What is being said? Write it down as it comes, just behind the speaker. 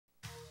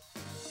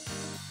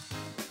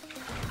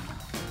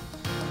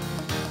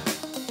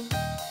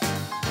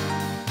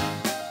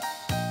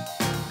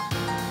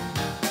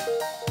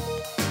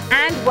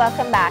And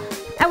welcome back.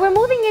 And we're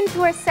moving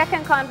into our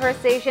second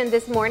conversation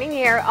this morning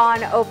here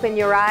on Open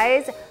Your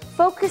Eyes,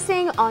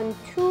 focusing on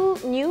two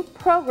new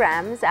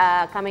programs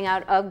coming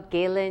out of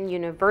Galen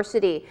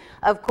University.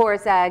 Of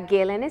course,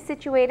 Galen is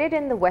situated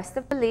in the west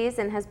of Belize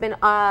and has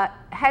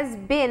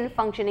been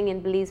functioning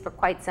in Belize for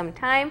quite some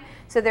time.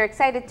 So they're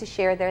excited to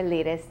share their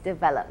latest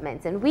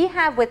developments. And we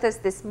have with us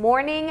this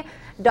morning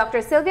Dr.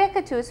 Syllvia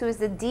Cathouse, who is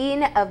the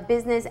Dean of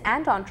Business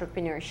and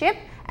Entrepreneurship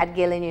at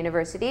Galen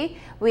University.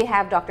 We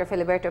have Dr.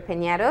 Filiberto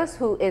Penados,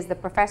 who is the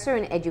Professor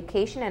in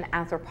Education and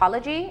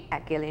Anthropology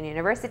at Galen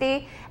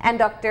University, and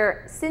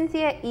Dr. Cynthia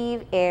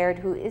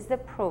who is the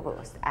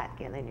Provost at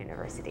Galen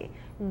University.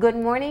 Good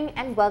morning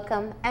and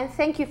welcome, and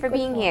thank you for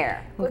being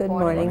here. Good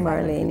morning,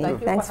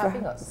 Marlene. Thanks for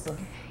having us.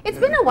 It's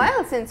been a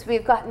while since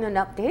we've gotten an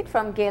update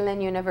from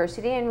Galen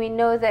University, and we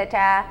know that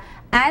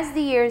as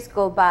the years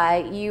go by,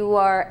 you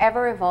are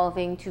ever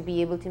evolving to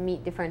be able to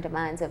meet different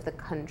demands of the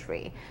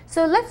country.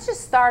 So let's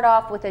just start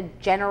off with a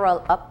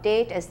general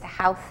update as to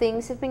how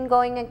things have been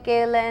going at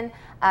Galen,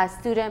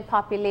 student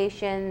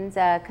populations,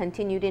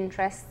 continued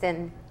interest,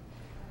 and...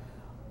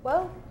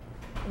 Well,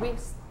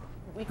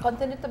 we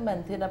continue to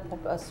maintain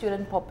a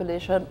student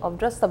population of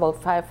just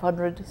about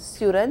 500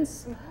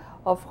 students.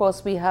 Of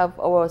course, we have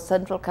our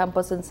central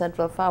campus in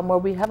Central Farm where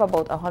we have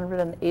about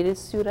 180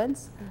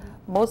 students.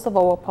 Most of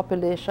our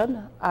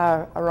population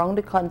are around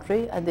the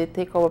country and they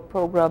take our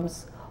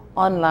programs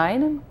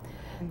online.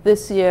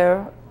 This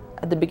year,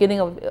 at the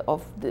beginning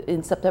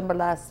in September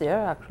last year,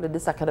 actually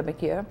this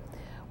academic year,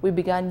 we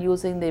began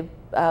using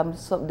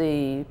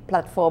the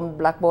platform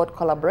Blackboard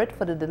Collaborate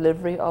for the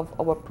delivery of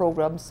our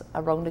programs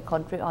around the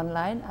country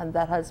online, and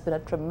that has been a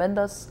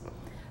tremendous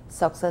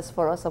success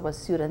for us. Our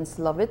students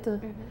love it,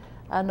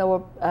 and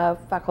our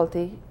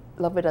faculty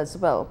love it as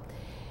well.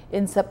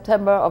 In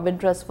September, of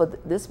interest for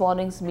this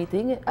morning's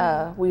meeting,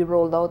 we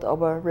rolled out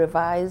our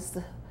revised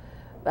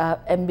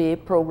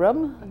MBA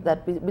program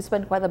that we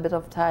spent quite a bit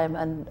of time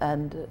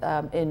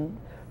in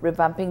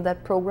revamping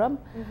that program.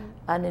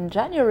 And in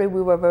January,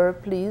 we were very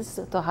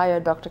pleased to hire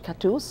Dr.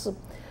 Cathouse,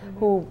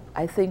 who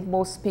I think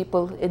most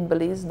people in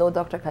Belize know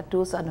Dr.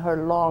 Cathouse and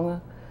her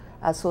long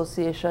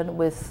association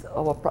with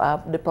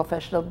the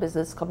professional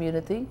business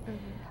community.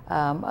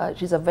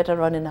 She's a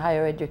veteran in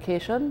higher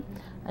education,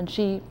 and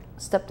she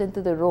stepped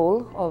into the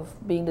role of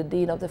being the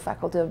Dean of the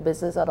Faculty of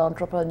Business and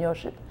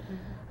Entrepreneurship,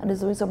 and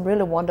is doing some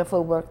really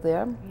wonderful work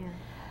there.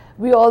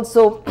 We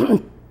also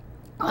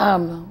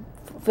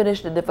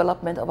finished the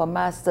development of a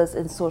Master's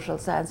in Social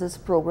Sciences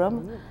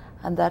program,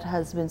 and that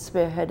has been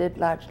spearheaded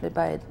largely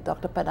by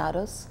Dr.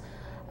 Penados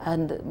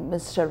and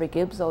Ms. Sherry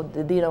Gibbs,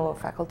 the Dean of our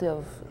Faculty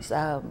of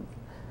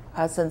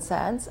Arts and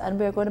Science, and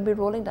we're going to be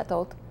rolling that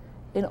out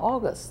in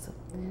August.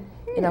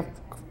 In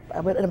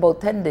about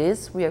 10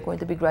 days, we are going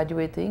to be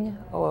graduating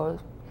our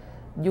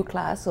new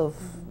class of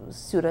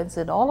students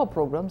in all our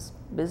programs: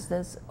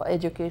 business,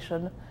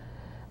 education,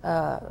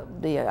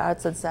 the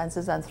arts and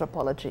sciences,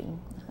 anthropology.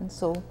 And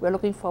so we're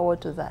looking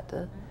forward to that.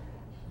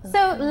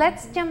 So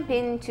let's jump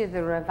into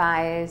the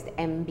revised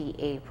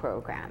MBA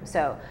program.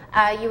 So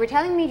you were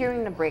telling me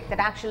during the break that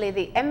actually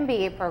the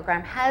MBA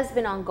program has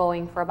been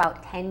ongoing for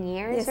about 10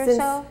 years or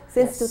so?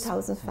 Since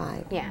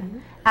 2005. Yeah.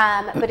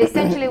 But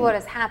essentially what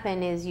has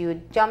happened is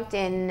you jumped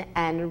in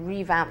and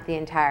revamped the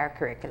entire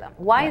curriculum.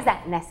 Why is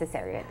that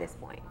necessary at this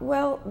point?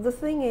 Well, the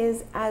thing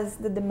is, as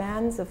the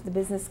demands of the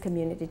business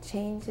community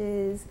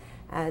changes,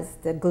 as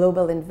the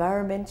global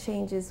environment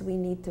changes, we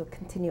need to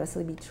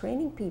continuously be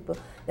training people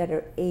that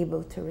are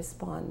able to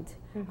respond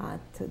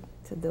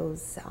to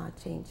those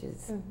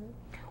changes.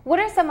 What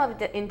are some of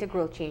the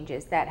integral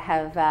changes that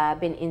have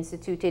been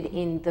instituted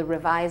in the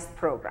revised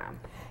program?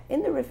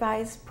 In the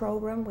revised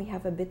program, we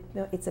have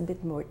it's a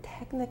bit more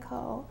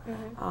technical.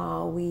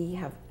 We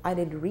have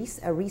added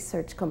a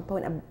research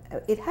component.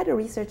 It had a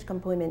research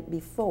component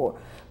before,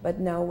 but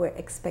now we're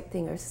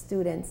expecting our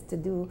students to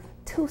do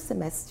 2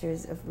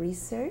 semesters of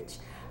research.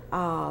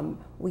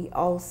 We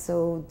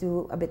also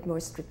do a bit more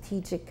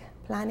strategic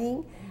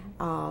planning,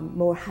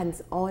 more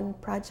hands-on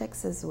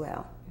projects as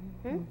well.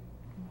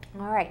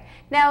 All right.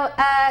 Now,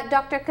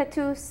 Dr.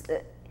 Cathouse,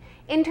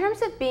 in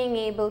terms of being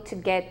able to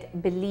get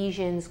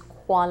Belizeans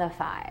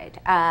qualified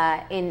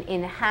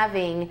in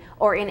having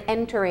or in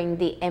entering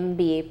the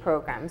MBA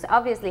programs,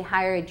 obviously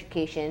higher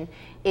education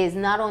is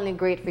not only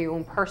great for your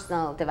own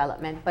personal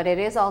development, but it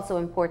is also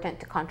important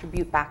to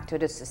contribute back to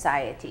the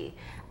society.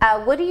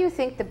 What do you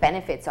think the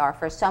benefits are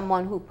for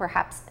someone who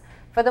perhaps,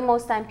 for the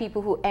most time,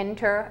 people who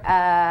enter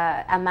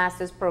a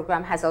master's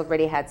program has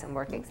already had some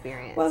work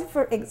experience? Well,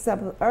 for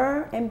example,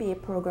 our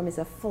MBA program is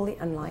a fully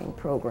online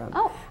program,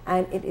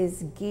 and it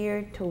is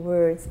geared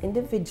towards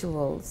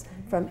individuals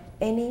from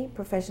any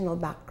professional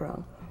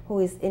background who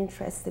is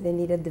interested in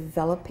either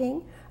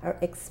developing or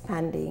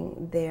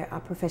expanding their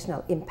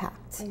professional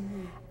impact.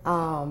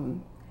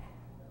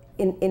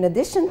 In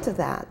addition to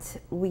that,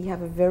 we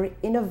have a very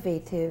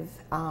innovative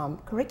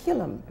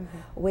curriculum,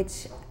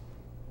 which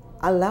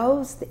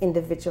allows the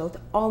individual to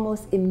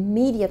almost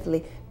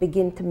immediately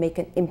begin to make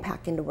an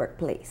impact in the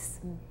workplace.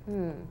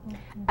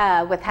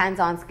 With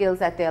hands-on skills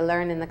that they'll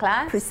learn in the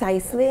class?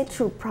 Precisely,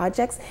 through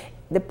projects.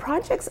 The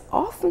projects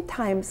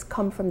oftentimes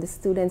come from the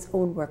student's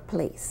own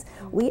workplace.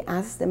 We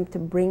ask them to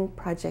bring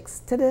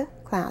projects to the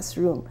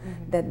classroom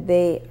that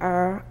they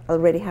are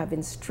already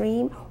having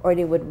stream or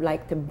they would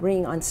like to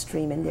bring on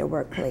stream in their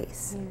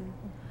workplace.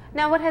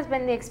 Now, what has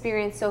been the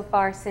experience so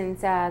far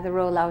since the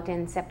rollout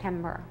in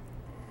September?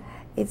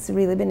 It's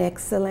really been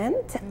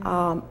excellent.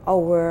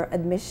 Our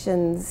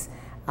admissions,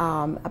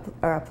 our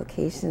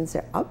applications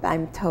are up,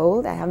 I'm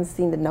told. I haven't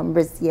seen the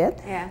numbers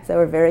yet, so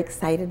we're very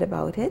excited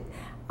about it.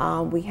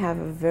 We have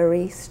a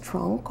very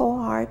strong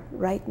cohort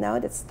right now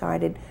that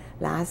started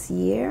last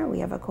year. We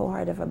have a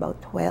cohort of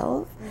about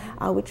 12.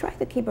 We try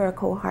to keep our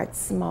cohort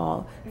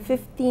small,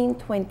 15,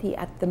 20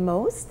 at the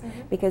most,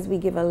 because we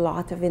give a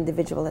lot of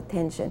individual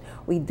attention.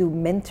 We do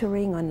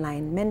mentoring,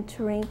 online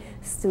mentoring.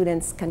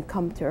 Students can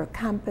come to our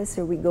campus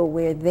or we go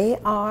where they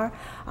are.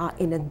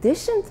 In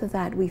addition to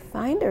that, we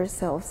find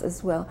ourselves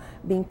as well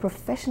being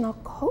professional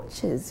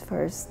coaches for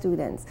our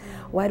students.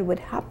 What would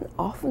happen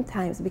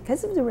oftentimes,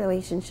 because of the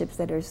relationships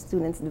that our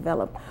students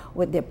develop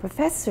with their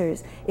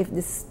professors, if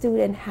the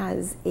student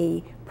has a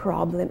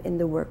problem in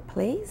the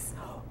workplace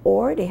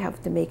or they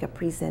have to make a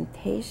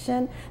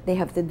presentation, they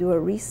have to do a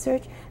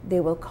research, they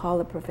will call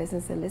the professor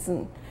and say,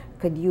 listen,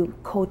 could you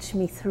coach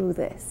me through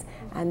this?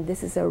 And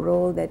this is a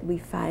role that we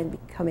find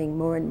becoming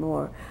more and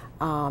more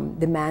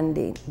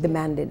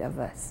demanded of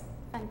us.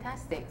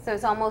 Fantastic. So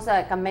it's almost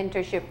like a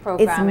mentorship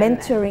program. It's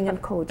mentoring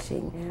and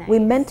coaching. Nice. We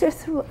mentor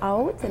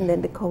throughout, and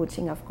then the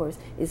coaching, of course,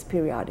 is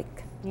periodic.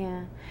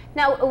 Yeah.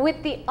 Now,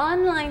 with the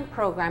online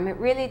program, it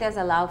really does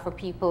allow for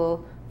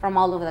people from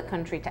all over the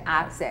country to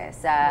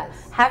access.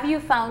 Have you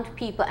found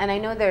people, and I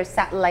know there's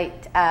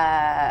satellite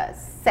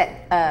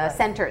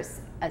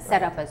centers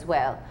set up as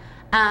well.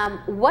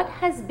 What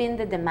has been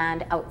the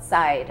demand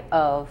outside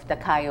of the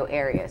Cayo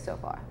area so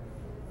far?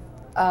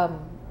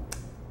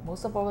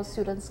 Most of our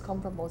students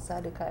come from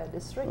outside the Cayo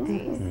district.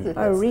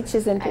 Our reach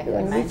is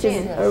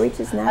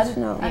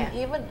national. And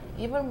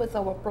even with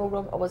our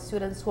program, our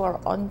students who are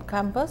on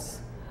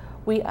campus,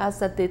 we ask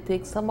that they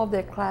take some of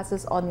their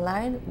classes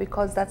online,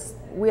 because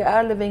we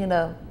are living in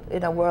a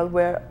world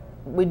where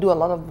we do a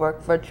lot of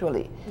work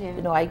virtually.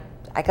 You know, I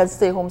can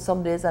stay home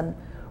some days and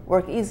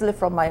work easily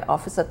from my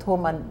office at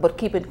home, but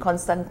keep in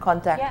constant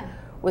contact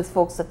with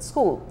folks at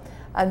school.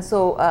 And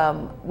so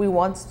we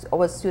want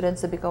our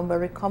students to become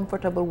very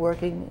comfortable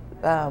working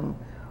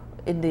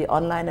in the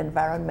online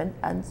environment,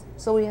 and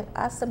so we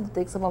ask them to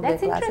take some of their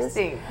classes. That's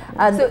interesting.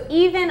 And so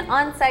even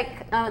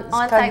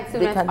on-site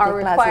students are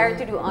required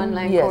to do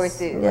online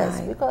courses.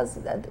 Yes, because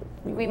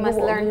we must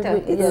learn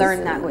to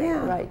learn that way.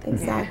 Yeah, right,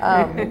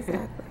 exactly.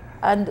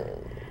 And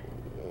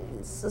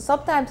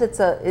sometimes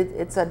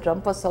it's a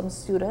jump for some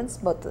students,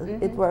 but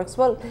it works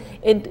well.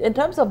 In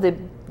terms of the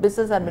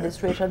business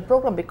administration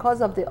program,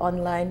 because of the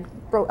online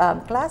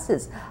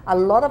classes, a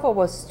lot of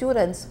our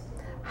students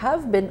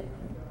have been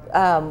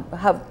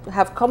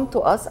have come to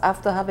us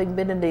after having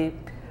been in the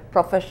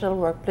professional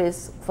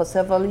workplace for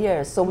several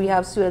years. So we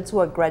have students who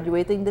are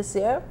graduating this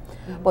year,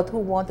 but who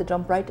want to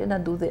jump right in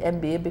and do the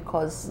MBA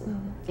because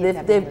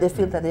they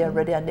feel that they are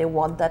ready and they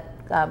want that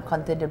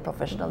continued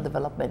professional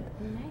development.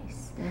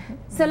 Nice.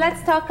 So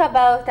let's talk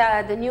about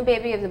the new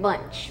baby of the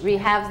bunch. We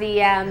have the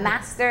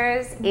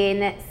Masters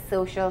in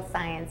Social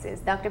Sciences.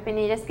 Dr.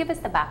 Penados, give us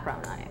the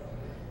background on it.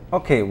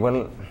 Okay,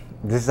 well,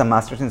 this is a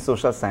Master's in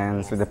Social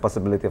Science with the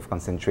possibility of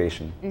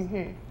concentration.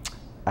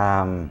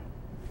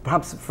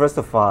 Perhaps first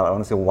of all, I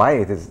want to say why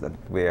it is that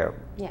we're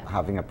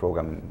having a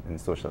program in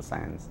social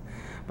science.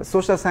 But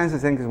social science, I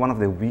think, is one of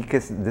the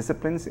weakest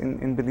disciplines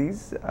in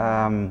Belize.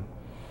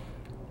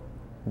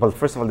 Well,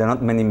 first of all, there are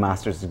not many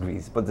master's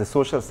degrees, but the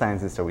social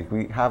sciences are weak.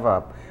 We have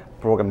a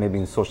program maybe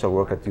in social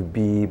work at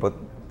UB, but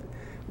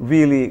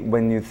really,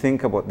 when you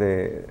think about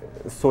the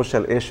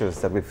social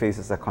issues that we face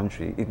as a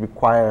country, it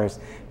requires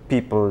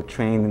people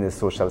trained in the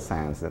social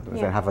science that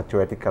have a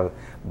theoretical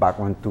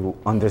background to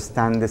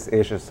understand these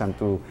issues and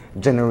to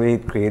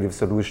generate creative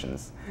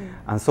solutions.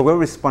 And so we're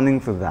responding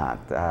to that.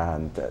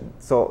 And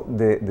so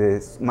the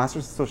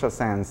Master's in Social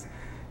Science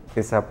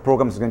is a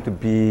program that's going to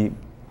be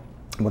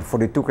about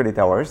 42 credit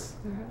hours,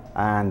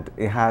 and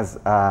it has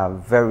a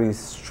very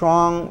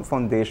strong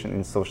foundation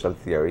in social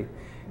theory,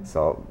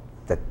 so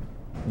that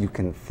you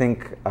can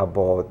think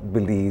about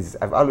Belize.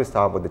 I've always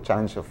thought about the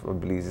challenge of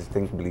Belize is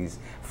think Belize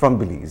from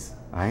Belize,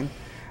 right?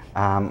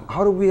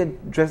 How do we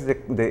address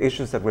the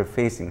issues that we're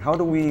facing? How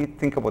do we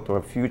think about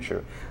our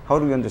future? How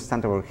do we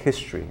understand our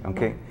history,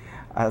 okay?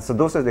 So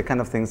those are the kind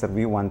of things that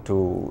we want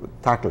to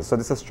tackle. So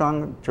there's a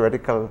strong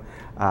theoretical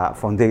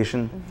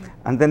foundation,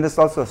 and then there's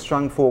also a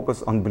strong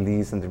focus on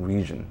Belize and the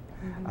region.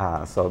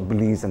 So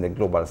Belize and the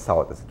global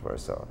south, as it were.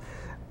 So,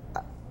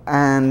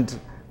 and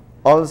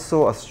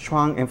also a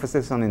strong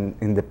emphasis on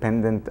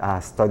independent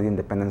study,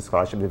 independent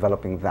scholarship,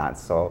 developing that.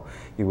 So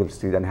you will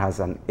see that it has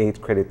an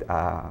 8 credit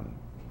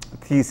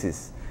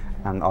thesis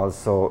and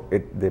also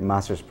the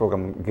master's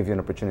program gives you an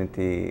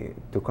opportunity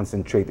to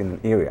concentrate in an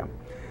area.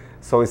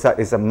 So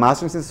it's a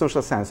master's in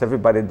social science.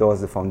 Everybody does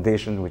the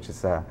foundation, which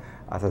is,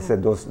 as I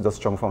said, those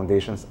strong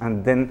foundations,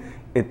 and then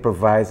it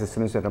provides the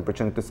students with an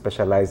opportunity to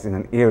specialize in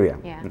an area.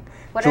 Yeah.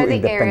 What are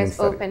the areas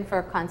open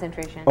for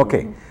concentration?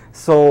 Okay,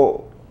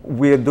 so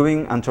we're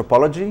doing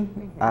anthropology,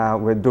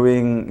 we're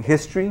doing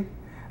history,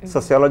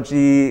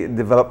 sociology,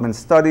 development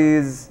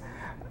studies,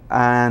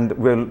 and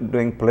we're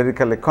doing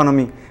political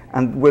economy,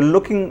 and we're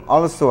looking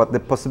also at the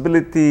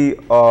possibility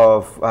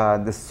of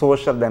the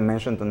social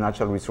dimension to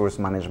natural resource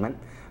management.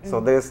 So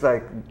there's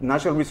like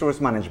natural resource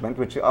management,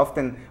 which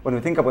often, when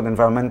we think about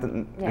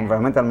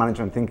environmental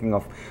management, thinking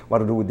of what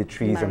to do with the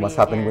trees and what's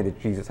happening with the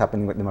trees, what's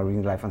happening with the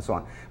marine life and so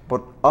on.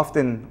 But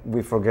often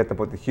we forget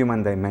about the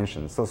human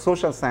dimension. So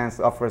social science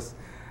offers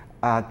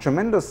a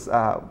tremendous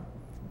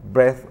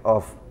breadth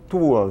of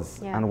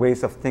tools and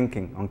ways of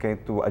thinking, okay,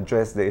 to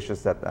address the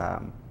issues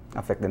that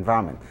affect the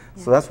environment.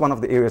 So that's one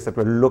of the areas that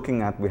we're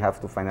looking at. We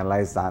have to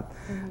finalize that.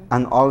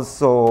 And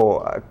also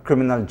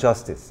criminal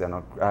justice. You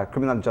know,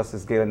 criminal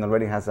justice, Galen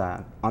already has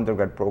an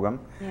undergrad program.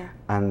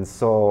 And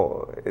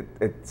so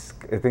I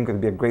think it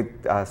would be a great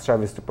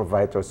service to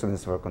provide to our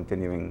students who are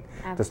continuing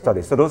to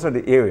study. So those are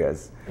the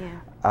areas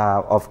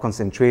of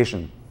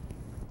concentration.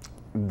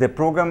 The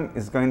program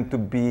is going to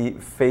be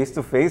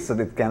face-to-face, so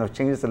that kind of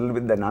changes a little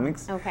bit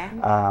dynamics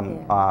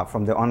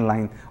from the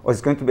online, or it's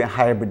going to be a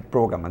hybrid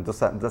program, and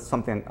that's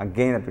something,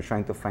 again, that we're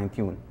trying to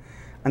fine-tune.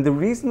 And the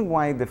reason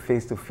why the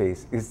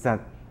face-to-face is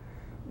that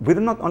we do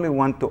not only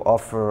want to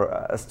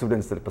offer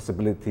students the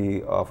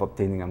possibility of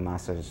obtaining a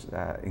master's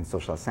in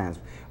social science,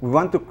 we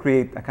want to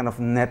create a kind of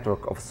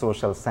network of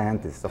social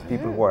scientists, of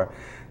people who are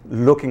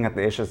looking at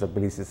the issues that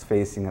Belize is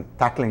facing and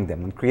tackling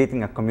them and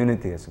creating a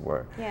community, as it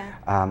were.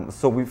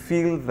 So we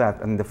feel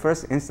that in the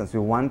first instance, we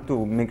want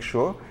to make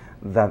sure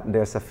that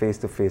there's a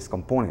face-to-face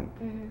component.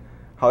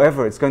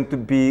 However, it's going to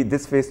be,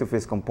 this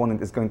face-to-face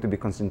component is going to be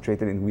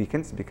concentrated in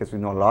weekends, because we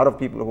know a lot of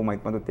people who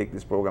might want to take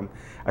this program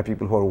are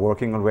people who are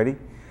working already.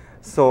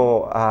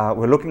 So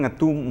we're looking at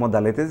two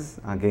modalities,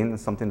 again,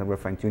 something that we're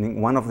fine-tuning.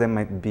 One of them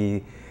might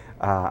be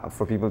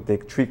for people to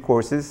take 3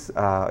 courses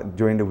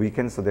during the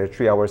weekend, so they're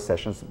 3-hour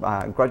sessions.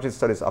 Graduate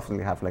studies often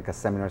have like a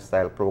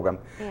seminar-style program,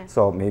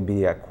 so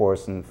maybe a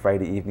course on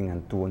Friday evening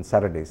and 2 on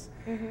Saturdays.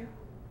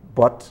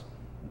 But,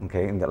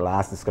 okay, in the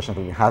last discussion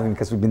we've been having,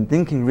 because we've been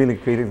thinking really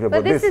creatively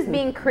about this. But this is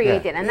being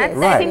created, and that's,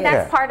 I think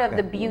that's part of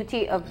the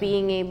beauty of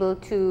being able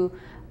to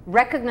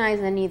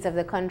recognize the needs of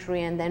the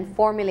country and then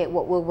formulate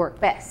what will work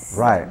best.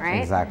 Right?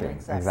 Exactly.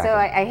 So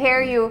I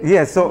hear you.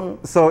 Yeah, so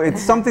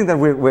it's something that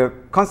we're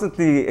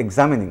constantly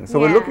examining. So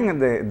we're looking at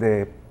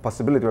the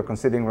possibility we're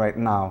considering right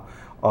now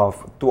of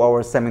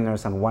 2-hour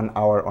seminars and 1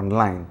 hour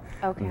online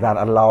that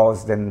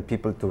allows then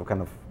people to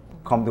kind of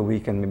come the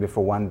weekend maybe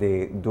for 1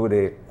 day, do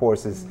the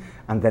courses,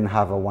 and then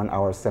have a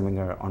 1-hour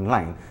seminar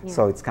online.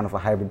 So it's kind of a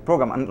hybrid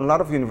program, and a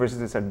lot of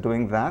universities are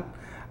doing that,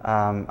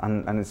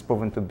 and it's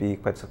proven to be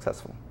quite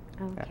successful.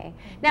 Okay.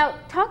 Now,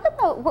 talk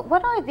about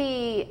what are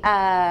the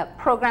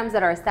programs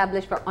that are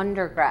established for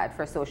undergrad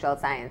for social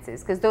sciences,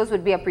 because those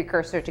would be a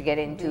precursor to get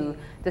into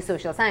the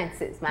social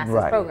sciences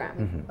master's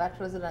program.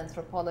 Bachelor's in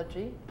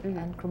Anthropology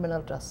and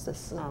Criminal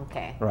Justice.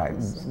 Okay. Right.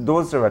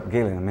 Those are at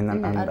Galen, I mean,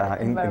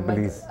 and in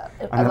Belize.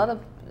 A lot of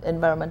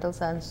environmental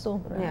science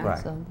too.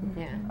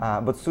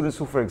 But students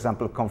who, for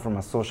example, come from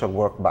a social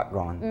work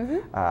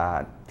background,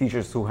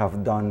 teachers who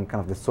have done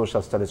kind of the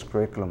social studies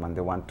curriculum and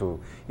they want to,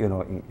 you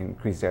know,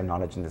 increase their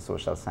knowledge in the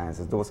social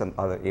sciences. Those and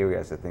other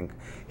areas, I think.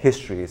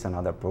 History is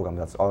another program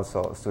that's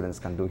also students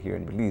can do here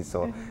in Belize,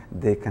 so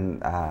they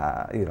can,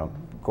 you know,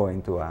 go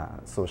into a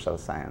social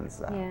science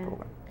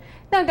program.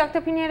 Now,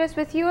 Dr. Penados,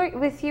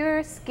 with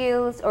your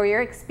skills or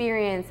your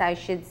experience, I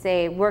should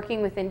say,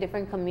 working within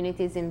different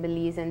communities in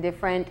Belize and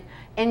different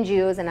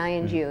NGOs and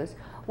INGOs,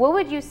 what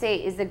would you say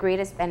is the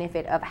greatest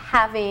benefit of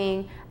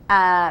having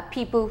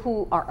people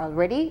who are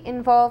already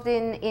involved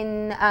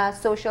in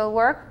social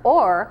work,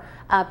 or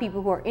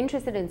people who are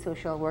interested in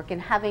social work, and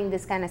having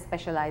this kind of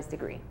specialized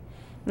degree?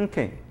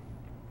 Okay.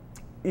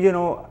 You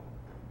know,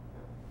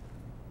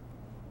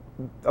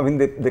 I mean,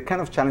 the kind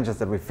of challenges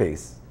that we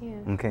face,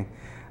 okay,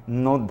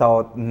 no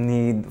doubt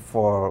need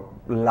for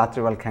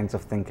lateral kinds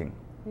of thinking,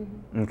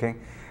 okay,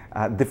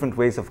 different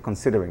ways of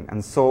considering.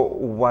 And so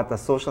what a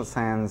social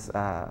science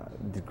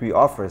degree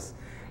offers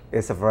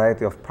is a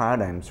variety of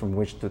paradigms from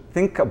which to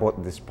think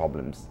about these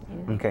problems,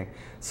 okay.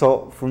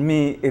 So for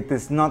me, it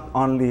is not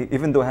only,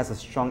 even though it has a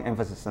strong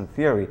emphasis on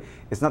theory,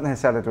 it's not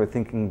necessarily that we're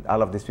thinking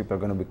all of these people are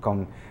going to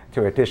become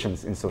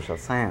theoreticians in social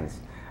science.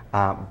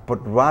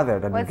 But rather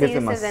that it gives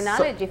them a the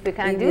knowledge if we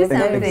can do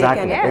something.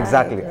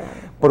 Exactly.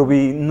 But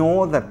we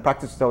know that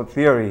practice without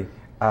theory,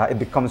 it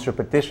becomes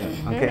repetition.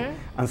 Okay,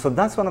 and so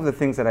that's one of the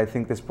things that I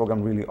think this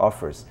program really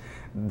offers.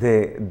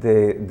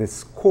 the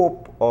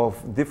scope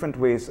of different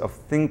ways of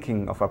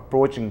thinking, of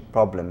approaching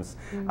problems,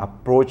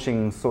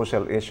 approaching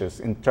social issues,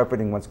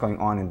 interpreting what's going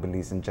on in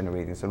Belize and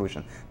generating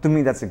solutions. To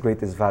me, that's the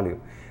greatest value.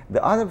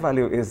 The other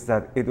value is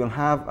that it will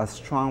have a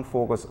strong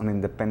focus on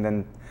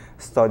independent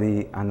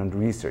study and on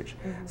research.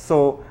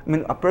 So, I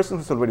mean, a person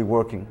who's already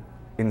working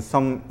in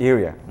some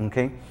area,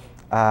 okay?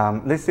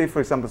 Let's say, for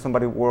example,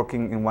 somebody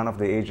working in one of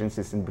the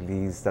agencies in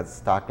Belize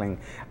that's tackling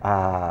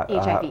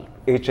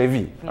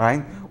HIV,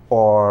 right?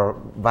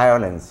 Or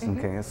violence,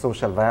 okay,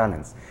 social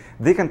violence.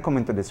 They can come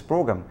into this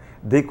program.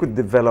 They could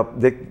develop,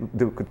 they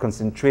could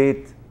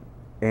concentrate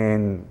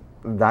in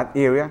that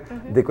area.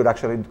 They could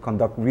actually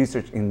conduct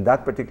research in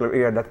that particular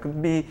area that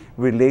could be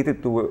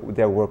related to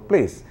their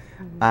workplace.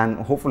 And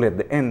hopefully at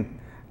the end,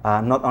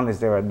 not only is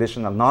there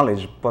additional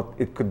knowledge, but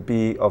it could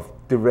be of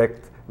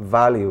direct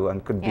value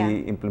and could be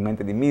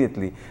implemented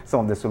immediately, some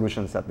of the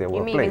solutions at their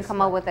workplace. You may even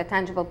come up with a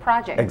tangible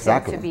project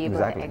to be able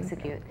to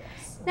execute.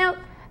 Now,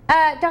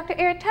 Dr.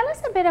 Eyre, tell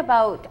us a bit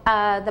about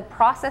the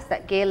process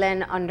that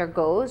Galen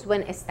undergoes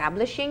when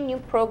establishing new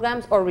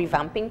programs or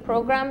revamping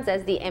programs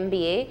as the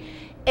MBA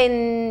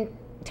in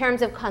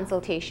terms of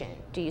consultation.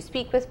 Do you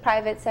speak with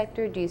private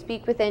sector? Do you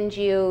speak with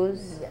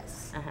NGOs?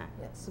 Yes.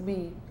 Yes.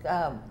 We,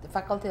 the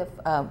faculty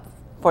of,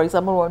 for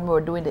example, when we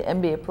were doing the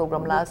MBA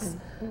program last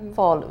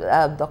fall,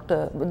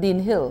 Dr. Dean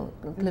Hill,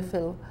 Cliff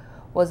Hill,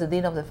 was the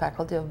Dean of the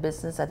Faculty of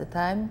Business at the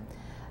time.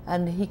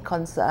 And he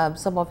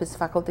some of his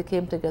faculty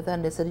came together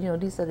and they said, you know,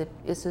 these are the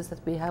issues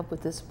that we have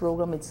with this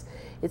program.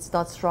 It's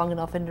not strong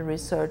enough in the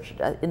research.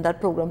 In that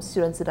program,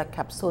 students did a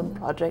capstone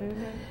project.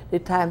 The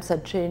times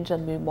had changed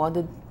and we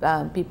wanted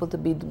people to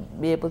be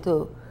able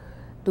to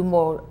do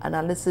more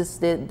analysis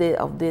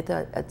of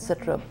data,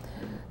 etc.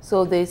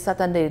 So they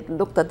sat and they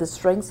looked at the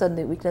strengths and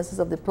the weaknesses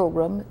of the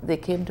program. They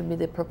came to me,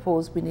 they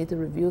proposed we need to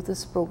review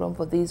this program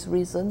for these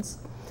reasons.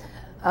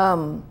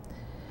 And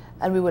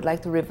we would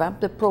like to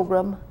revamp the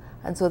program.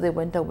 And so they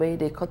went away,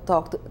 they could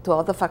talk to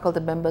other faculty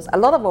members. A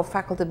lot of our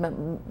faculty,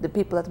 the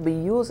people that we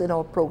use in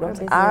our programs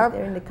are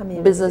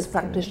business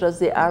practitioners,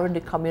 they are in the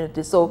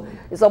community. So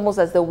it's almost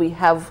as though we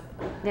have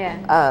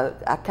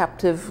a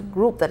captive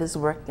group that is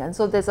working. And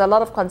so there's a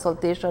lot of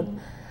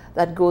consultation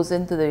that goes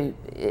into the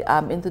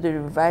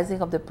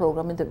revising of the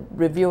program, into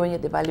reviewing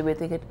it,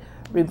 evaluating it,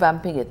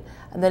 revamping it.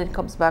 And then it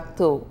comes back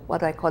to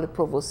what I call the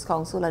Provost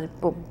Council, and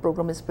the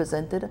program is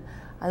presented,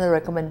 and a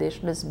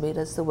recommendation is made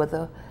as to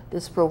whether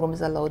this program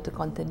is allowed to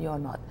continue or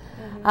not.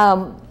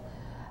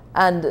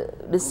 And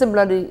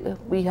similarly,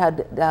 we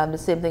had the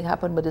same thing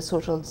happen with the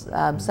social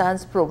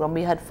science program.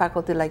 We had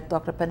faculty like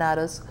Dr.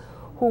 Penados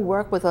who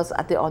work with us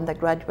at the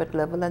undergraduate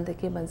level, and they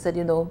came and said,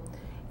 you know,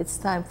 it's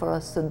time for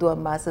us to do a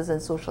master's in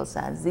social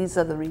science. These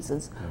are the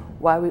reasons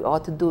why we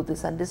ought to do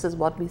this, and this is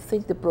what we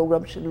think the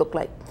program should look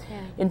like.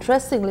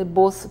 Interestingly,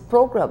 both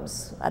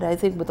programs, and I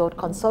think without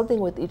consulting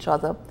with each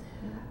other,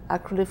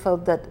 actually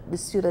felt that the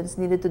students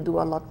needed to do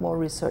a lot more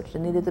research. They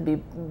needed to be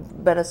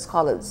better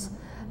scholars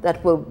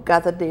that will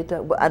gather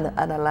data,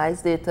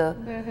 analyze data,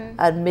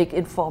 and make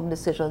informed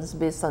decisions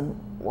based on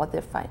what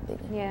they're finding.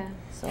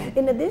 So.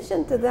 In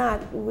addition to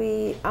that,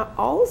 we are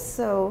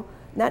also,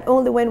 not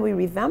only when we're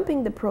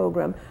revamping the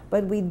program,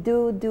 but we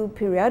do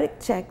periodic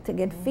check to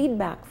get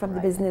feedback from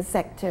the business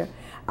sector.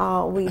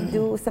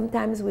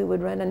 Sometimes we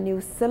would run a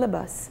new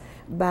syllabus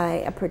by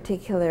a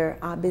particular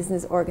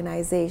business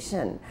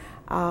organization.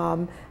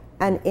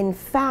 And in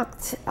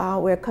fact,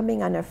 we're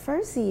coming on our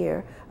first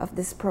year of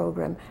this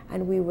program,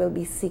 and we will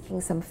be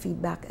seeking some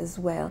feedback as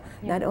well,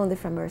 not only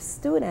from our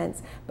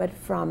students, but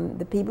from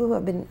the people who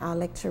have been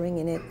lecturing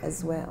in it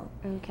as well.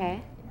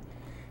 Okay.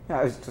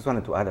 Yeah, I just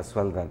wanted to add as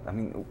well that, I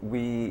mean,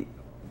 we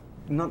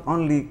not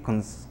only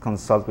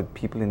consult with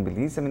people in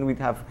Belize, I mean, we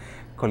have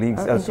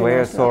colleagues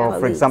elsewhere. So,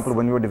 for example,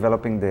 when we were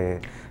developing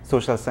the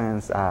social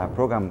science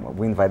program,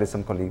 we invited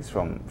some colleagues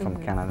from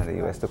Canada and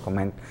the US to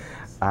comment.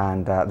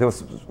 And there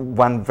was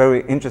one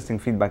very interesting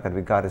feedback that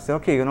we got. They said,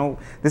 okay, you know,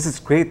 this is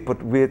great,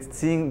 but we're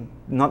seeing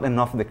not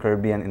enough of the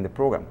Caribbean in the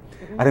program.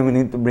 I think we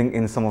need to bring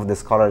in some of the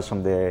scholars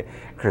from the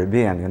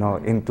Caribbean, you know,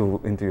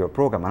 into your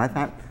program. And I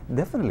thought,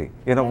 definitely,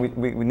 you know,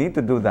 we need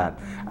to do that.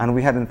 And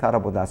we hadn't thought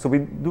about that. So we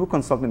do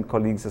consult with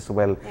colleagues as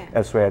well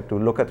elsewhere to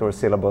look at our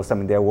syllabus. I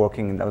mean, they're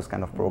working in those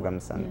kind of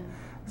programs. And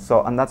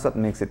so, and that's what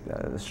makes it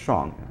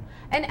strong.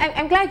 And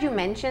I'm glad you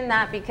mentioned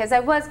that, because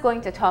I was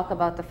going to talk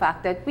about the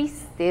fact that we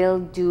still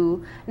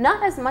do,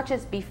 not as much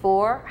as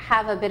before,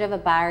 have a bit of a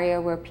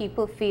barrier where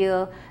people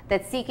feel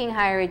that seeking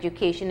higher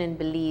education in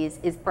Belize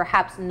is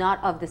perhaps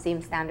not of the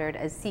same standard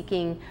as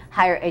seeking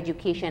higher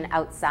education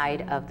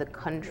outside of the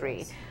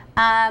country.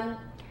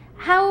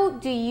 How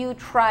do you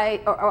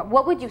try, or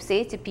what would you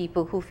say to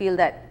people who feel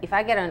that if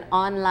I get an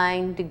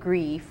online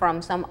degree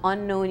from some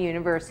unknown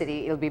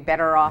university, it'll be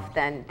better off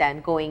than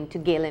going to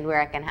Galen,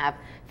 where I can have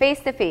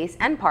face-to-face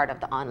and part of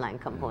the online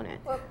component?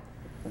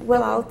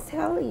 Well, I'll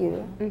tell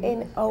you,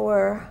 in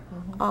our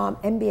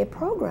MBA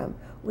program,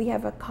 we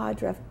have a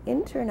cadre of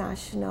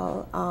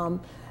international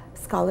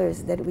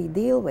scholars that we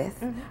deal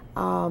with.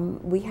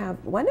 We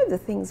have, one of the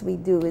things we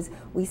do is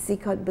we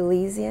seek out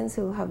Belizeans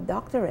who have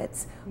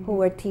doctorates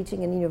who are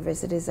teaching in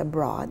universities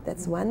abroad.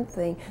 That's one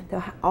thing,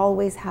 to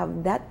always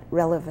have that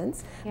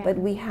relevance. But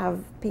we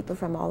have people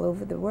from all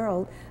over the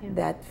world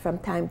that from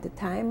time to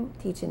time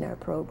teach in our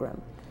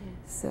program.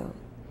 So.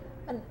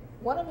 And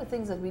one of the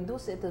things that we do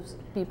say to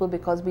people,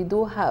 because we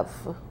do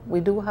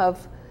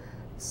have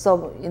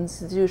some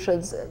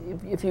institutions,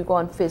 if you go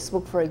on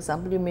Facebook, for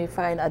example, you may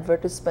find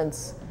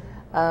advertisements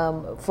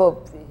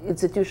for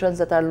institutions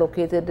that are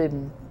located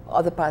in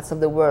other parts of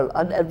the world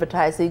and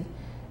advertising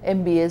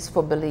MBAs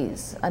for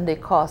Belize, and they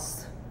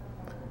cost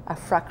a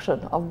fraction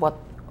of what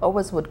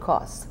ours would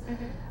cost.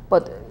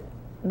 But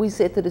we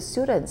say to the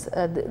students,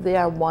 they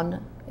are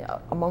one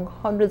among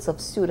hundreds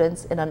of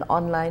students in an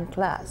online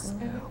class.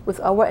 With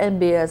our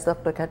MBA, as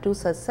Dr.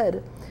 Cathouse has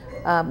said,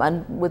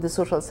 and with the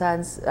social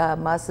science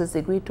master's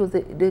degree too,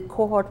 the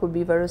cohort will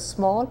be very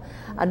small.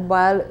 And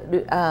while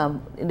the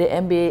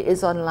MBA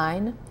is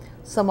online,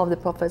 some of the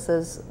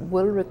professors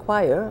will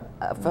require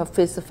a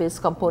face-to-face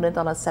component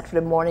on a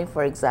Saturday morning,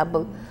 for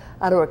example,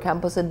 at our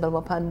campus in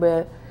Belmopan,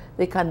 where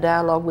they can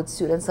dialogue with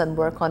students and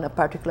work on a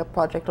particular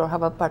project or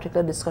have a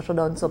particular discussion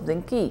on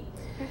something key.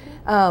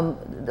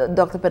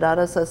 Dr.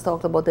 Penados has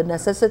talked about the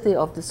necessity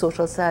of the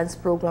social science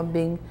program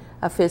being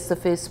a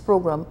face-to-face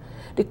program.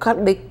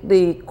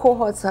 The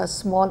cohorts are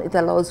small. It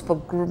allows for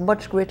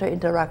much greater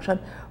interaction,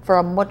 for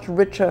a much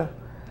richer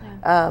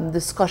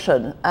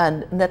discussion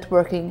and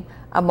networking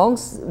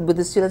with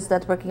the students,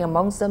 networking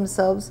amongst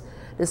themselves,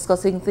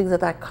 discussing things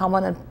that are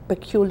common and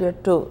peculiar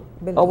to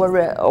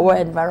our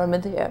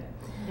environment here.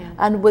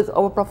 And with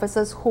our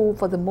professors who,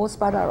 for the most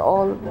part, are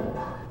all,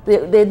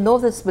 they know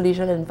this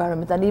Belizean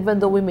environment. And even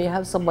though we may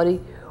have somebody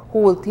who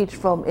will teach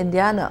from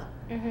Indiana,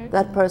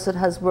 that person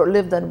has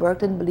lived and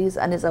worked in Belize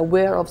and is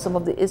aware of some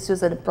of the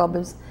issues and the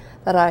problems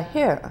that are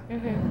here,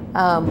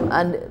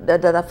 and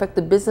that affect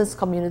the business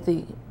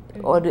community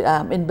or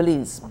in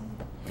Belize.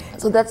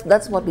 So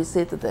that's what we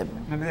say to them.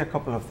 Maybe a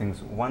couple of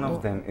things. One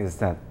of them is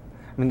that,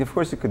 I mean, of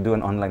course you could do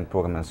an online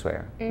program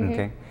elsewhere,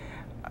 okay?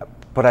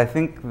 But I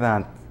think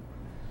that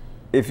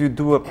if you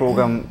do a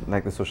program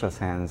like the social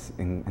science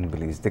in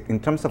Belize, in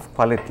terms of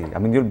quality, I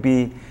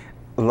mean,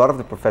 a lot of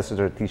the professors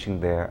that are teaching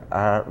there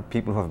are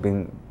people who have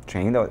been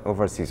trained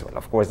overseas. Well,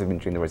 of course they've been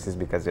trained overseas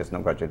because there's no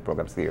graduate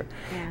programs here.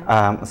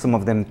 Some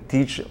of them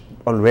teach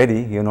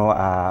already, you know,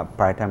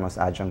 part-time as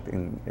adjunct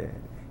in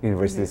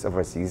universities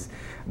overseas,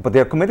 but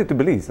they're committed to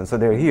Belize, and so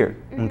they're here,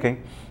 okay?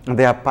 And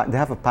they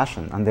have a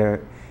passion, and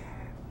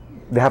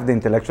they have the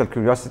intellectual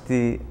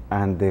curiosity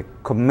and the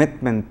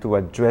commitment to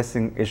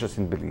addressing issues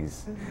in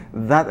Belize.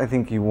 That I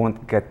think you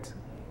won't get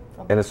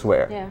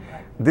elsewhere.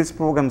 These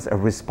programs are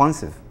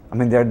responsive. I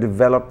mean, they're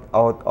developed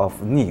out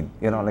of need.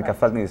 You know, like I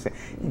felt need to say,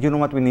 you know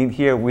what we need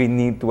here? We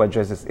need to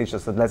address this issue,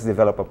 so let's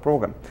develop a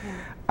program.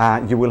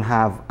 You will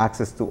have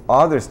access to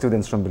other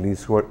students from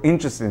Belize who are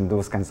interested in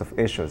those kinds of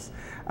issues.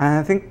 And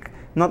I think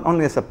not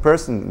only as a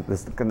person,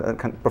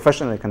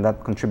 professionally can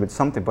that contribute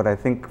something, but I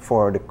think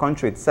for the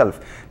country itself,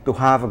 to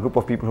have a group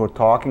of people who are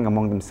talking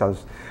among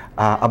themselves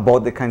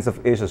about the kinds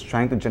of issues,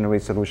 trying to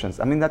generate solutions.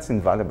 I mean, that's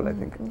invaluable, I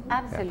think.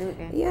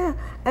 Absolutely. Yeah,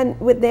 and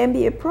with the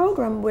MBA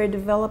program, we're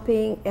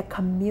developing a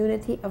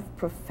community of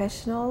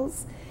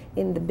professionals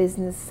in the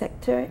business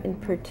sector in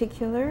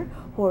particular,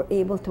 who are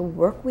able to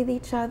work with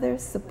each other,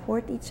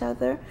 support each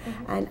other,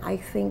 and I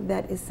think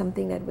that is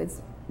something that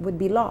would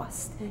be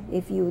lost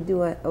if you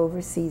do an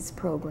overseas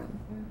program.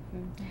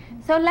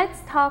 So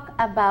let's talk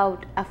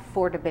about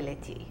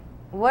affordability.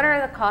 What are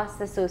the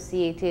costs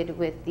associated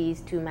with these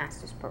two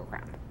master's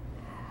programs?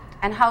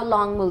 And how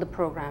long will the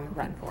program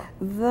run for?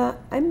 The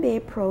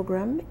MBA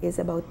program is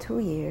about 2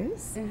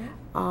 years.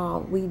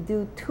 We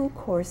do 2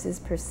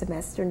 courses per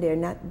semester, and they're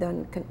not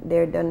done.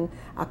 They're done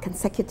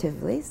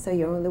consecutively, so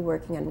you're only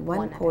working on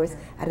one course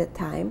at a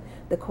time.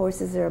 The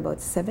courses are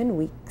about 7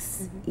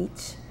 weeks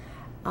each.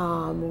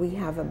 We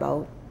have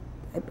about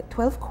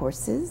 12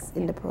 courses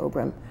in the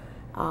program.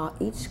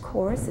 Each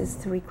course is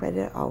 3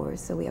 credit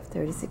hours, so we have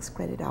 36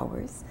 credit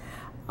hours.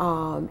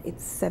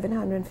 It's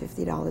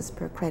 $750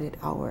 per credit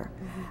hour.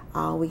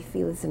 We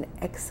feel it's an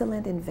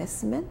excellent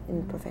investment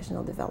in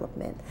professional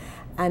development.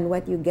 And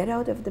what you get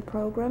out of the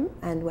program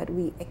and what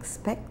we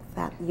expect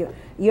that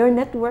your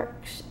net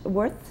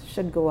worth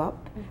should go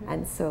up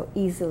and so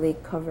easily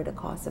cover the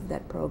cost of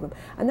that program.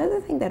 Another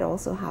thing that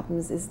also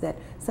happens is that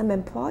some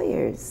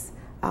employers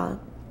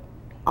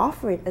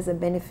offer it as a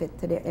benefit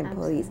to their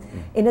employees.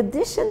 In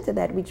addition to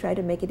that, we try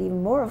to make it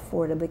even more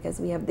affordable because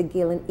we have the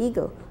Galen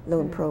Eagle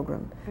loan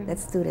program that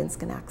students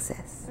can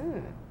access.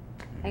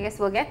 I guess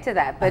we'll get to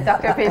that, but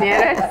Dr.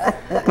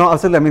 Penados? No,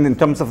 absolutely. I mean, in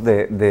terms of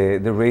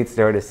the rates,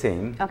 they're the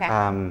same. Okay.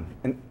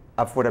 And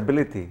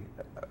affordability,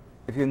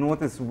 if you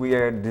notice, we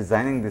are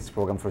designing this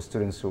program for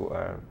students who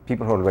are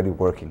people who are already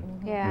working.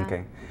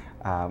 Okay.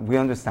 We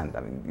understand.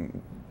 I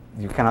mean,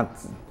 you cannot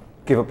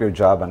give up your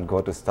job and go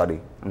to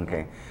study.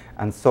 Okay.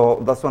 And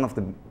so that's one of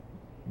the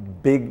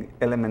big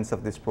elements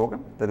of this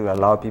program, that will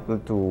allow people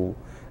to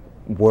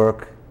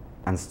work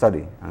and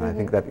study, and I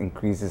think that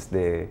increases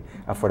the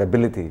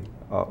affordability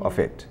of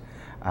it.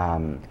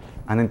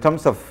 And in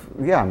terms of,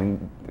 I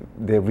mean,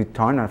 the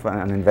return of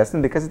an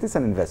investment, because it is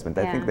an investment.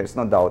 I think there's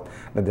no doubt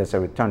that there's a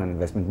return on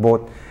investment,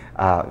 both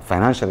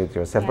financially to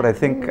yourself, but I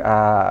think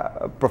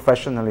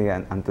professionally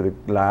and to the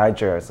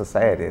larger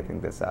society, I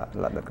think there's a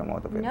lot that come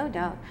out of it. No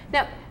doubt.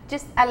 Now,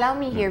 just allow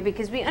me here,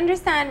 because we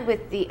understand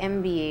with the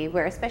MBA,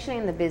 where especially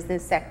in the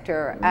business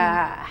sector,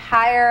 a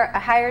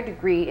higher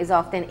degree is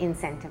often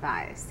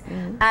incentivized.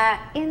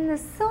 In the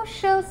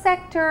social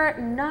sector,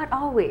 not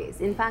always.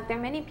 In fact, there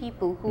are many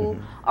people who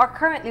are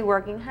currently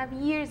working, have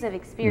years of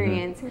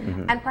experience,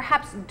 and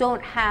perhaps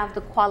don't have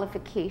the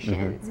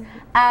qualifications.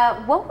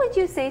 What would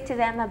you say to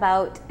them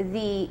about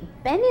the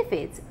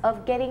benefits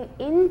of getting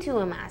into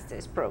a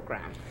master's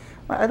program?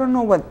 I don't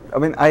know what, I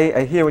mean,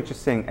 I hear what you're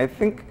saying. I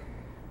think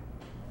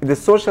the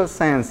social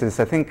sciences,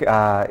 I think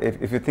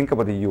if you think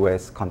about the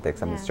US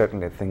context, I mean,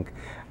 certainly I think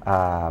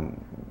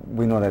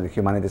we know that the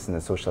humanities and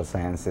the social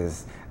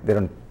sciences, they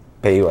don't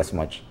pay you as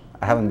much.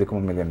 I haven't become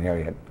a millionaire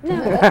yet,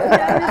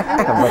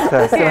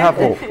 but still have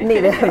hope.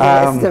 Neither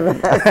have the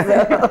rest of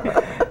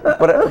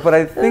us. But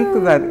I think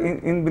that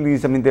in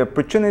Belize, I mean, the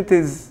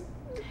opportunities.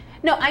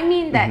 No, I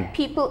mean that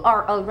people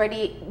are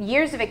already,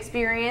 years of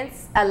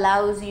experience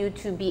allows you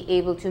to be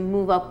able to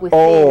move up within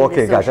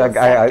the social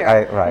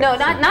sector. Right. No,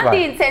 not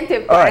the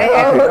incentive part. Right,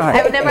 okay,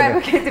 I would never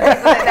advocate to people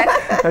like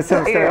that. That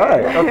sounds all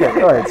right.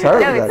 Okay, all right.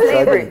 Sorry. No, it's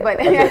slavery, but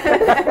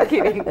I'm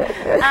kidding.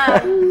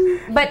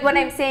 But what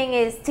I'm saying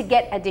is to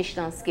get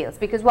additional skills,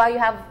 because while you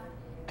have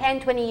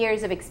 10, 20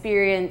 years of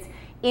experience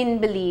in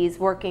Belize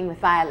working with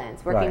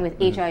violence, working with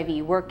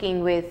HIV,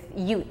 working with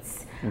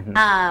youths,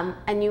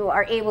 and you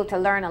are able to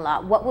learn a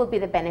lot, what will be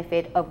the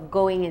benefit of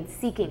going and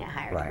seeking a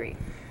higher degree?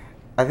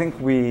 I think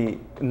we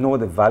know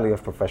the value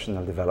of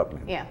professional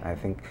development. I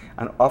think,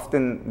 and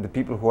often the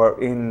people who are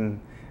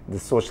in the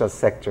social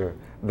sector,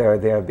 they're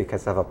there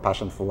because they have a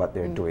passion for what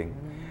they're doing.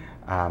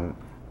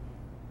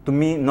 To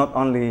me, not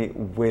only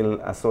will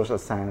a social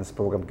science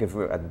program give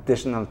you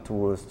additional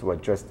tools to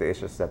address the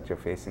issues that you're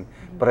facing,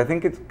 but I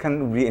think it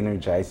can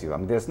re-energize you. I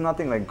mean, there's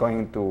nothing like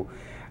going to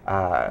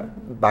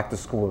back to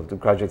school, to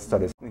graduate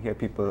studies. You hear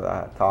people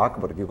talk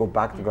about it. You go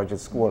back to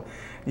graduate school,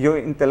 you're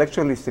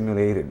intellectually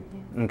stimulated,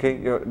 okay?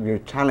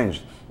 You're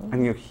challenged,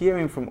 and you're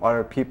hearing from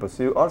other people.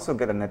 So you also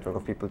get a network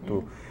of people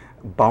to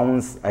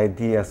bounce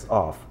ideas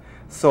off.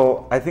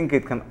 So I think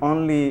it can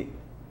only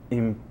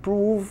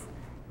improve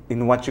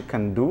in what you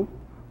can do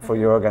for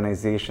your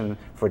organization,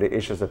 for the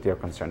issues that you're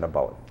concerned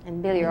about.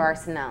 And build your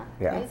arsenal.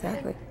 Yeah,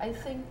 exactly. I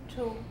think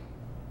too,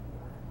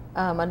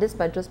 and this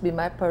might just be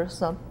my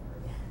personal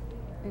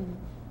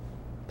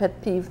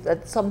pet peeve,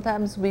 that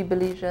sometimes we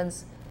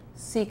Belizeans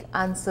seek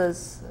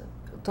answers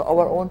to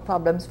our own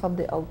problems from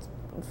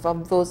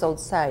those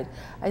outside.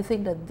 I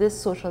think that this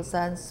social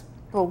science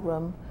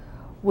program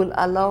will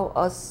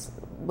allow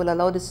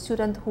the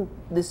students who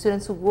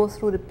go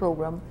through the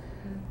program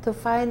to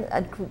find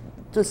and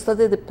to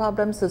study the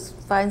problems, to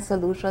find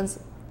solutions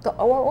to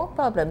our own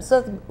problems,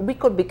 so that we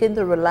could begin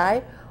to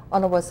rely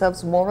on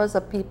ourselves more as a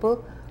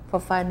people for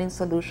finding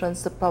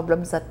solutions to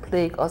problems that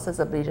plague us as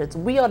Belizeans.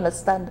 We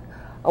understand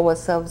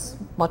ourselves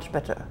much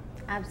better.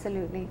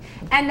 Absolutely.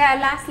 And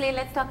lastly,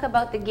 let's talk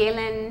about the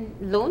Galen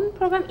loan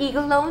program,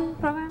 Eagle loan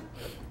program,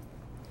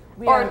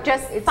 or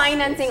just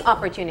financing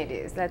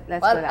opportunities. Let's go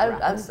that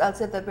route. I'll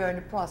say that we're in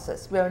the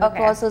process. We're in the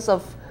process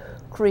of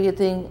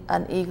creating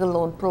an Eagle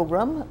loan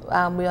program.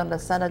 We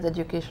understand that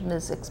education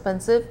is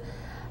expensive,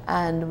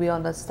 and we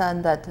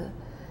understand that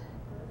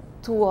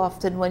too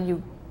often when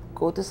you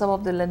go to some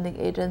of the lending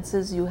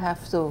agencies, you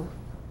have to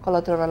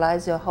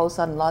collateralize your house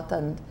and lot,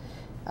 and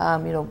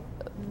you know,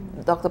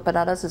 Dr.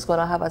 Penados is going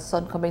to have a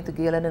son coming to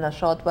Galen in a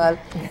short while.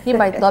 He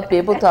might not be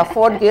able to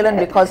afford Galen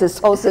because his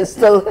house is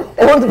still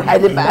owned by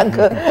the bank.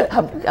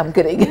 I'm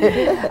kidding.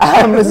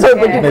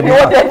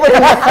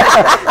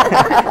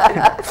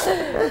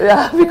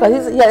 Yeah,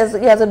 because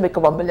he hasn't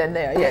become a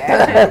millionaire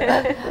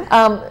yet.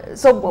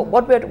 So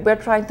what we're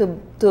trying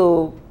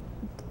to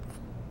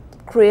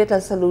create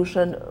a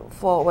solution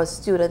for our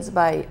students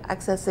by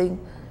accessing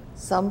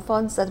some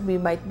funds that we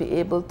might be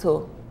able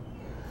to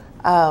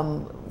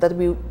that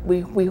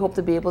we hope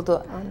to be able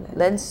to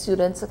lend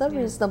students at a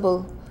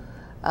reasonable,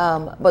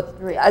 but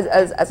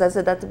as I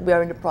said, that we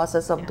are in the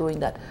process of doing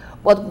that.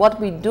 But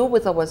what we do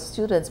with our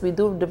students, we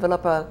do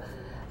develop a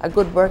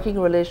good working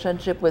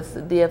relationship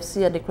with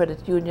DFC and the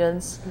credit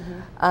unions,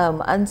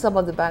 and some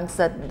of the banks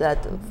that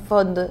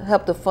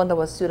help to fund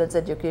our students'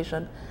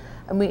 education.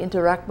 And we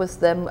interact with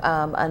them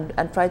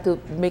and try to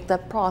make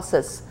that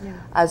process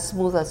as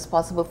smooth as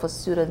possible for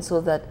students,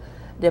 so that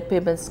their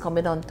payments come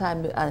in on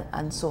time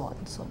and so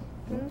on. So.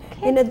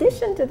 Okay. In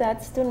addition to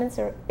that, students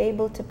are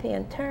able to pay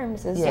in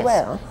terms as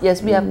well.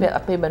 Yes, we have a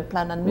payment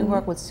plan, and we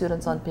work with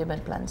students on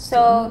payment plans.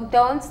 So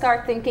don't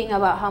start thinking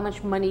about how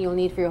much money you'll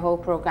need for your whole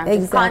program.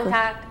 Just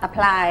contact,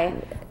 apply,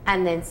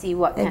 and then see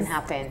what can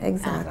happen.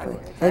 Exactly.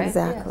 Right?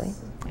 Exactly.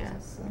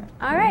 Yes.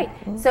 All right.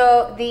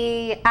 So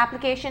the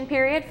application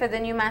period for the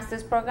new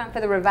master's program,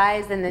 for the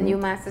revised and the new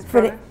master's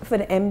program? For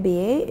the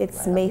MBA,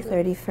 it's May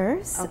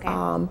 31st. Okay.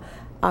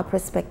 Our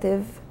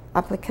prospective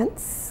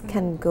applicants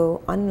can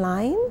go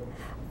online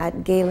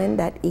at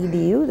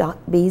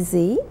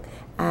galen.edu.bz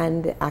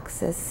and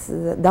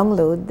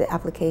download the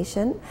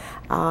application.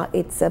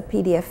 It's a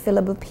PDF,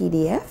 fillable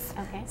PDF,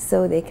 Okay.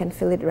 so they can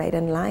fill it right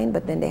online,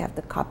 but then they have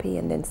to copy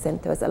and then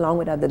send to us along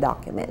with other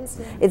documents.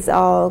 It's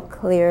all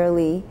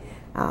clearly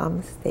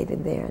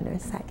stated there on our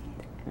site.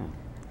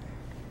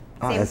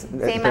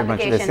 Same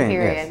application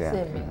period. Yes,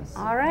 Same, yes.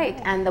 All right.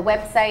 And the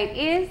website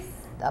is?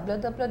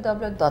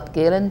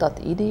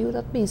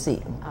 www.galen.edu.bz.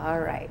 All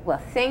right. Well,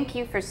 thank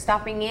you for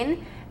stopping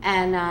in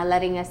and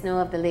letting us know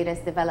of the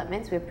latest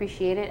developments. We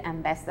appreciate it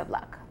and best of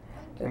luck.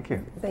 Thank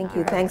you. Thank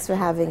you. Thanks for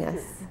having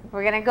us.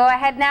 We're going to go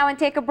ahead now and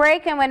take a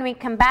break. And when we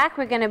come back,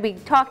 we're going to be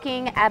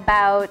talking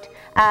about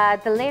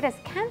the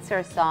latest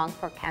cancer song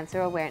for cancer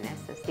awareness.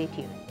 So stay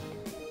tuned.